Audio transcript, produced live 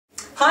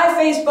Hi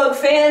Facebook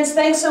fans,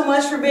 thanks so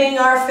much for being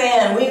our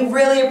fan. We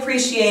really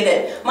appreciate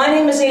it. My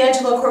name is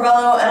Angela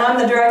Corvello and I'm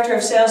the Director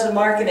of Sales and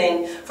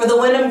Marketing for the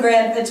Wyndham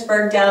Grand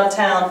Pittsburgh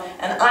Downtown,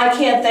 and I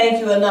can't thank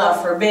you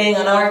enough for being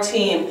on our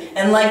team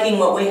and liking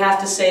what we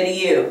have to say to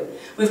you.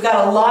 We've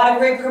got a lot of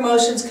great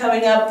promotions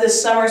coming up this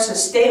summer, so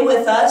stay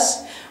with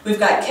us. We've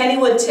got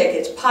Kennywood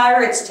tickets,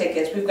 Pirates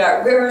tickets, we've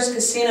got Rivers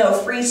Casino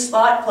free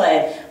slot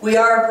play. We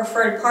are a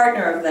preferred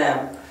partner of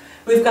them.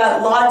 We've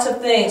got lots of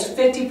things,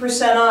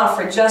 50% off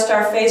for just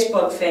our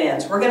Facebook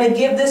fans. We're going to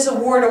give this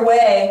award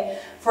away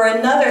for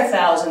another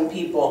 1,000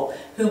 people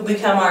who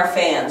become our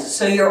fans.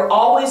 So you're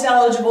always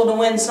eligible to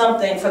win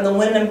something from the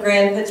Wyndham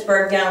Grand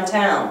Pittsburgh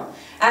Downtown.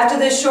 After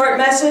this short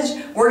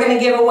message, we're going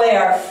to give away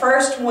our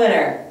first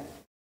winner.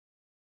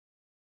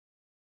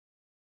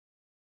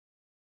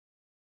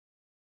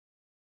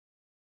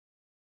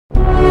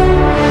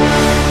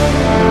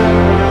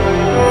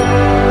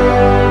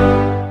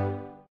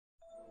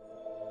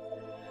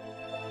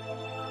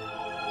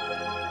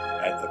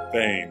 At the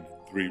famed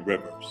Three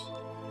Rivers,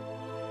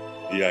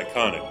 the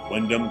iconic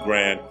Wyndham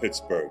Grand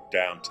Pittsburgh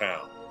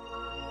Downtown.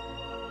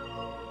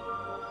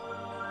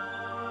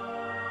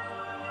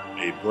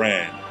 A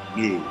brand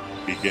new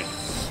beginning.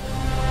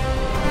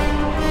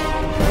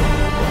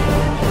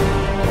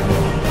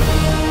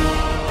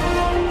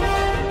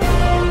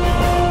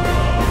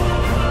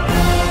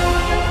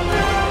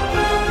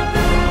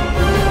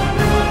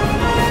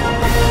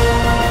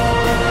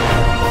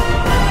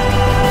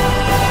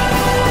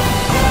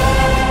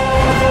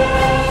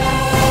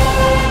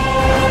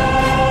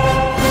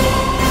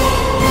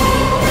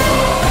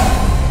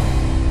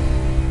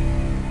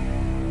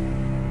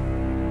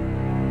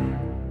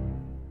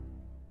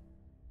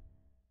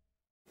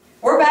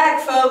 We're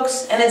back,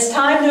 folks, and it's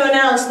time to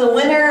announce the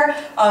winner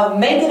of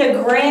Make It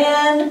a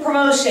Grand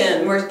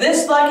promotion, where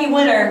this lucky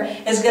winner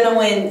is going to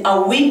win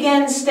a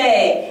weekend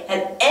stay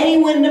at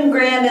any Wyndham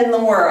Grand in the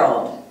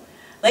world.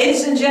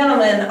 Ladies and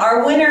gentlemen,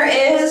 our winner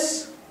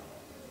is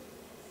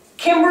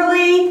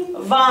Kimberly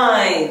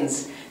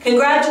Vines.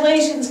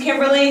 Congratulations,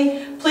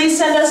 Kimberly. Please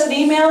send us an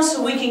email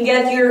so we can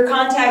get your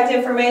contact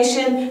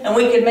information and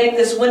we can make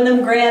this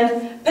Wyndham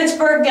Grand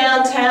Pittsburgh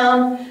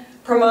Downtown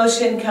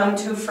promotion come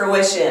to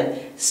fruition.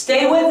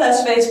 Stay with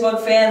us,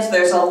 Facebook fans.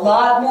 There's a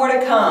lot more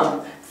to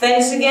come.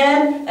 Thanks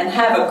again, and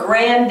have a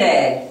grand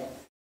day.